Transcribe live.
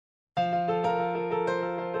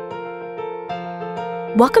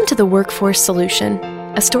Welcome to The Workforce Solution,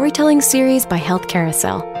 a storytelling series by Health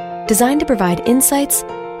Carousel, designed to provide insights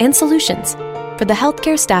and solutions for the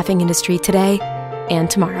healthcare staffing industry today and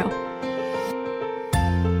tomorrow.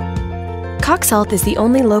 Cox Health is the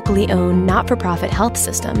only locally owned not-for-profit health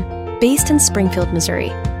system based in Springfield,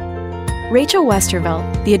 Missouri. Rachel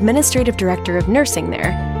Westervelt, the administrative director of nursing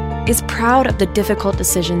there, is proud of the difficult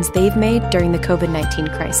decisions they've made during the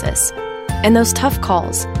COVID-19 crisis and those tough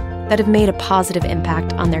calls that have made a positive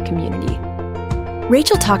impact on their community.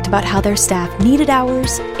 Rachel talked about how their staff needed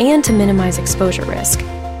hours and to minimize exposure risk,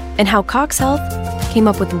 and how Cox Health came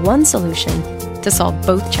up with one solution to solve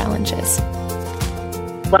both challenges.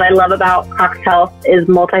 What I love about Cox Health is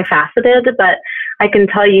multifaceted, but I can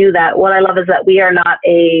tell you that what I love is that we are not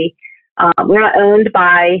we're not owned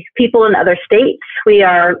by people in other states. We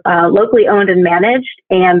are locally owned and managed,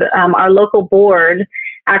 and our local board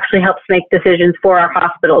actually helps make decisions for our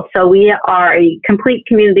hospitals. So we are a complete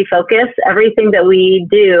community focus. Everything that we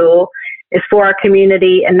do is for our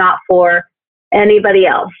community and not for anybody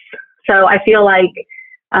else. So I feel like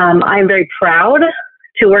I'm very proud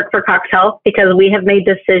to work for Cox Health because we have made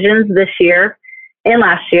decisions this year and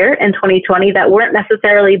last year in 2020 that weren't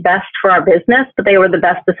necessarily best for our business, but they were the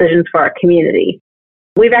best decisions for our community.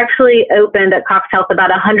 We've actually opened at Cox Health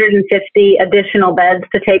about 150 additional beds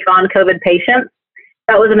to take on COVID patients.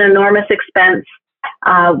 That was an enormous expense.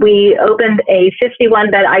 We opened a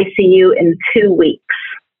 51-bed ICU in 2 weeks,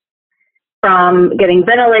 from getting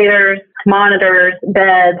ventilators, monitors,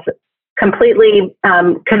 beds, completely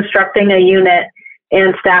constructing a unit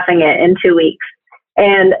and staffing it in 2 weeks.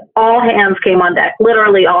 And all hands came on deck,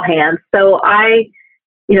 literally all hands. So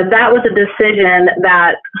that was a decision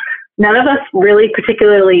that none of us really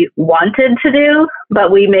particularly wanted to do,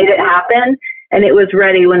 but we made it happen, and it was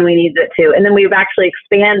ready when we needed it to. And then we've actually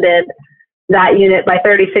expanded that unit by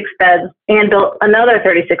 36 beds and built another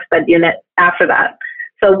 36-bed unit after that.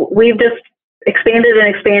 So we've just expanded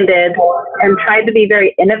and tried to be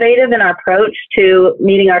very innovative in our approach to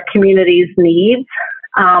meeting our community's needs,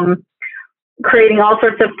 creating all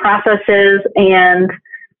sorts of processes and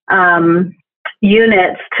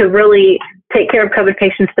units to really take care of COVID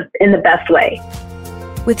patients in the best way.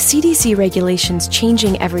 With CDC regulations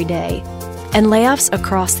changing every day and layoffs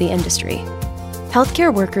across the industry,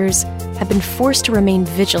 healthcare workers have been forced to remain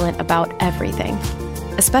vigilant about everything,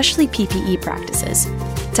 especially PPE practices,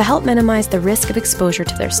 to help minimize the risk of exposure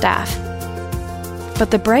to their staff.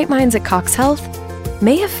 But the bright minds at Cox Health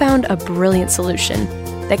may have found a brilliant solution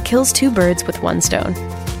that kills two birds with one stone.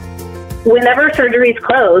 Whenever surgeries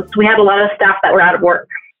closed, we had a lot of staff that were out of work,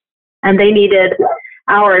 and they needed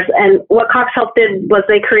hours. And what Cox Health did was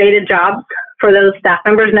they created jobs for those staff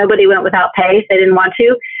members. Nobody went without pay if they didn't want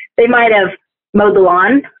to. They might have mowed the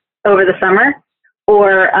lawn over the summer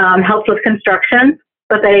or helped with construction,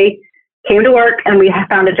 but they came to work and we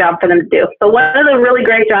found a job for them to do. So one of the really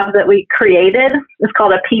great jobs that we created is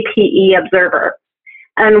called a PPE observer.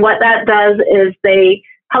 And what that does is they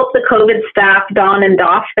help the COVID staff don and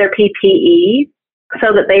doff their PPE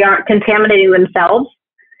so that they aren't contaminating themselves,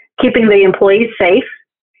 keeping the employees safe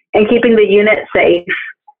and keeping the unit safe.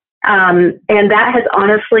 And that has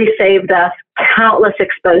honestly saved us countless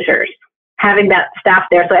exposures, having that staff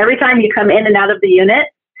there. So every time you come in and out of the unit,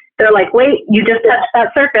 they're like, wait, you just touched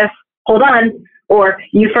that surface, hold on. Or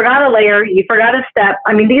you forgot a layer, you forgot a step.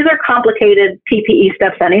 I mean, these are complicated PPE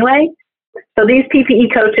steps anyway. So these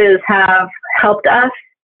PPE coaches have helped us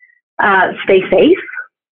stay safe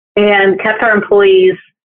and kept our employees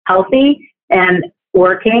healthy and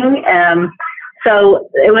working. So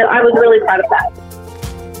I was really proud of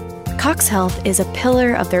that. Cox Health is a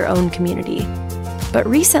pillar of their own community, but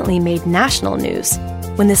recently made national news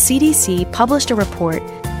when the CDC published a report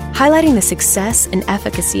highlighting the success and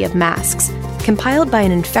efficacy of masks compiled by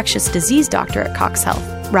an infectious disease doctor at Cox Health,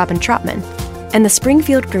 Robin Trotman, and the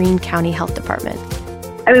Springfield Greene County Health Department.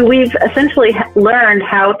 I mean, we've essentially learned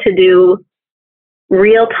how to do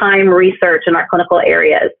real-time research in our clinical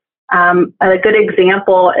areas. A good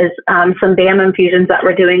example is some BAM infusions that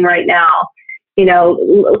we're doing right now.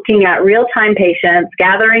 Looking at real-time patients,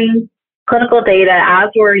 gathering clinical data as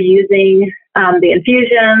we're using the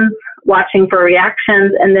infusions, watching for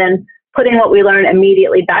reactions, and then putting what we learn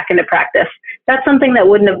immediately back into practice. That's something that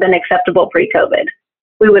wouldn't have been acceptable pre-COVID.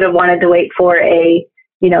 We would have wanted to wait for a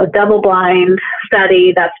double-blind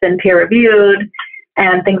study that's been peer-reviewed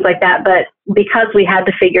and things like that. But because we had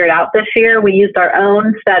to figure it out this year, we used our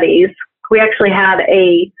own studies. We actually had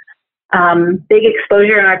a big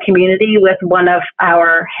exposure in our community with one of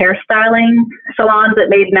our hairstyling salons that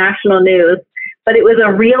made national news. But it was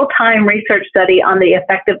a real-time research study on the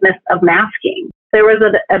effectiveness of masking. There was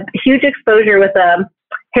a huge exposure with a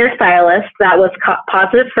hairstylist that was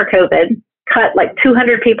positive for COVID, cut like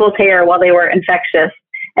 200 people's hair while they were infectious,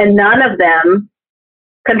 and none of them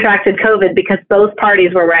contracted COVID because both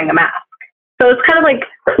parties were wearing a mask. So it's kind of like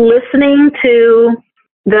listening to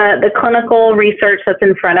the clinical research that's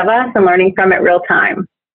in front of us and learning from it real time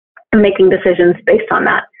and making decisions based on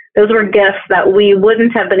that. Those were gifts that we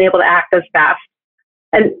wouldn't have been able to act as fast.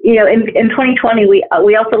 And, you know, in 2020, we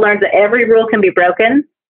also learned that every rule can be broken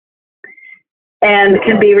and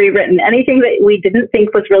can be rewritten. Anything that we didn't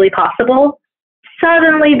think was really possible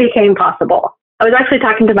suddenly became possible. I was actually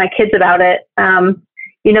talking to my kids about it.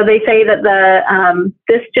 You know, they say that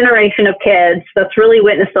this generation of kids that's really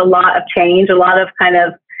witnessed a lot of change, a lot of kind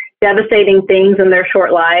of devastating things in their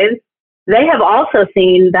short lives. They have also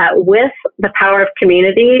seen that with the power of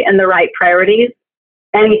community and the right priorities,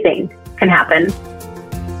 anything can happen.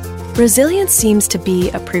 Resilience seems to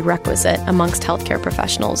be a prerequisite amongst healthcare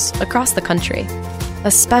professionals across the country,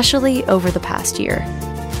 especially over the past year.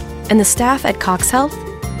 And the staff at Cox Health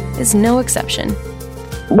is no exception.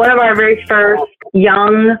 One of our very first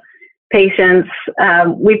young patients,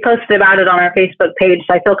 we posted about it on our Facebook page,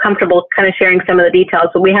 so I feel comfortable kind of sharing some of the details.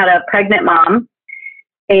 So we had a pregnant mom,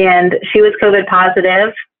 and she was COVID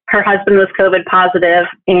positive. Her husband was COVID positive,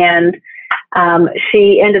 and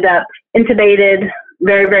she ended up intubated,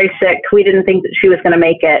 very, very sick. We didn't think that she was going to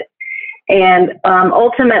make it. And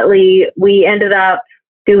ultimately, we ended up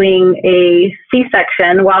doing a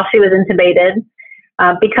C-section while she was intubated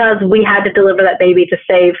because we had to deliver that baby to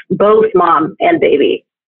save both mom and baby.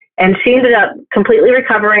 And she ended up completely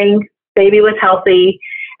recovering. Baby was healthy,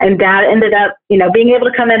 and dad ended up, you know, being able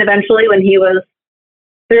to come in eventually when he was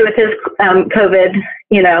through with his COVID,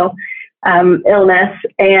 you know, illness,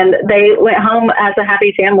 and they went home as a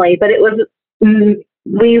happy family. But it was,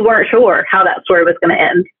 we weren't sure how that story was going to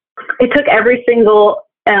end. It took every single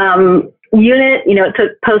unit, you know, it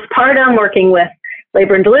took postpartum, working with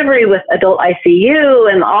labor and delivery, with adult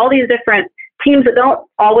ICU, and all these different teams that don't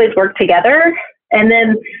always work together. And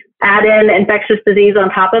then add in infectious disease on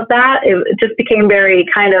top of that. It just became very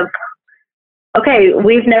kind of, okay,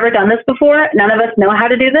 we've never done this before. None of us know how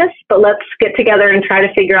to do this, but let's get together and try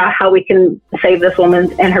to figure out how we can save this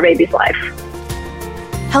woman's and her baby's life.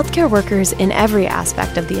 Healthcare workers in every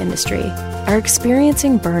aspect of the industry are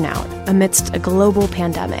experiencing burnout amidst a global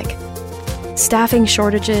pandemic. Staffing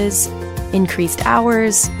shortages, increased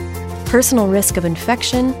hours, personal risk of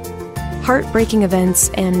infection, heartbreaking events,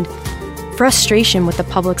 and frustration with the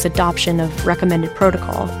public's adoption of recommended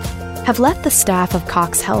protocol have left the staff of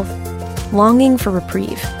Cox Health longing for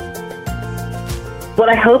reprieve. What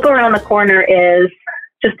I hope around the corner is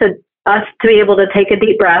just us to be able to take a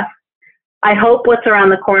deep breath. I hope what's around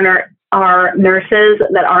the corner are nurses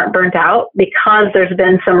that aren't burnt out, because there's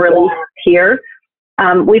been some relief here.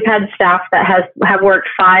 We've had staff that have worked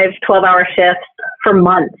 5 12-hour shifts for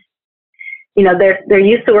months. You know, they're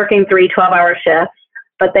used to working 3 12-hour shifts,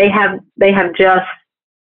 but they have just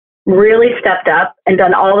really stepped up and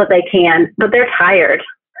done all that they can, but they're tired.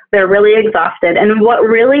 They're really exhausted. And what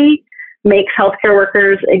really makes healthcare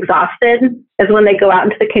workers exhausted is when they go out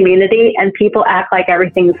into the community and people act like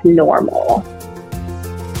everything's normal.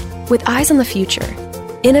 With eyes on the future,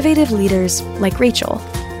 innovative leaders like Rachel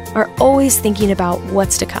are always thinking about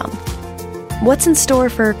what's to come. What's in store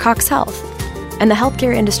for Cox Health and the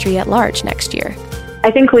healthcare industry at large next year?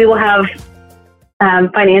 I think we will have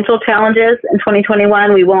financial challenges in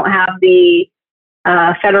 2021. We won't have the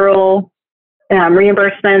federal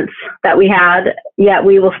reimbursements that we had, yet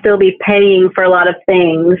we will still be paying for a lot of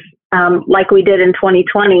things like we did in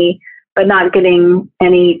 2020, but not getting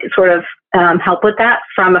any sort of help with that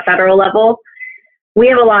from a federal level. We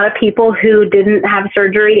have a lot of people who didn't have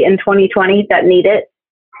surgery in 2020 that need it,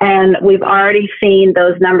 and we've already seen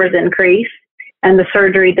those numbers increase and the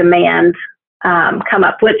surgery demand come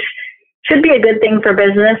up, which should be a good thing for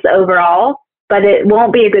business overall, but it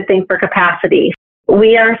won't be a good thing for capacity.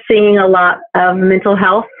 We are seeing a lot of mental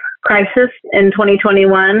health crisis in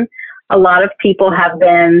 2021. A lot of people have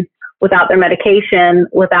been without their medication,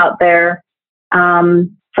 without their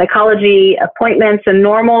psychology appointments and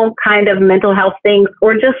normal kind of mental health things,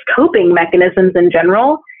 or just coping mechanisms in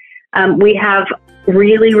general. We have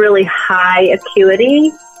really, really high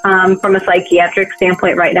acuity from a psychiatric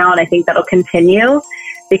standpoint right now, and I think that'll continue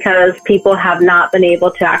because people have not been able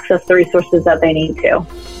to access the resources that they need to.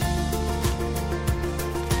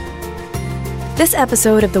 This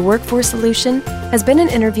episode of The Workforce Solution has been an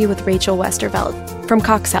interview with Rachel Westervelt from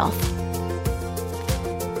Cox Health.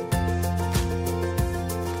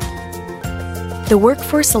 The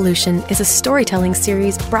Workforce Solution is a storytelling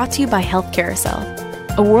series brought to you by Health Carousel,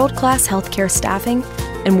 a world-class healthcare staffing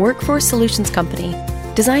and workforce solutions company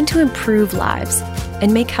designed to improve lives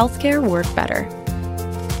and make healthcare work better.